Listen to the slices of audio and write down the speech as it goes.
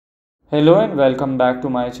Hello and welcome back to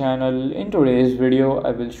my channel. In today's video,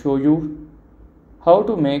 I will show you how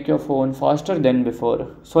to make your phone faster than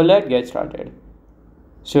before. So let's get started.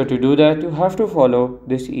 So to do that, you have to follow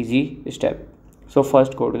this easy step. So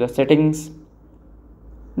first go to the settings.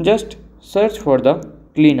 Just search for the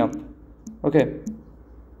cleanup. Okay.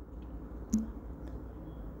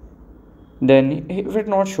 Then if it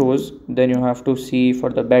not shows, then you have to see for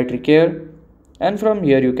the battery care. And from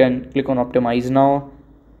here you can click on optimize now,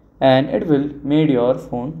 and it will make your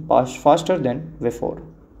phone pass faster than before.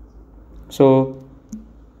 So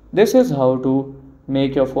this is how to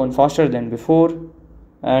make your phone faster than before.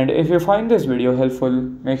 And if you find this video helpful,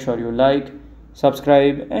 make sure you like,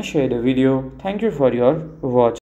 subscribe and share the video. Thank you for your watch.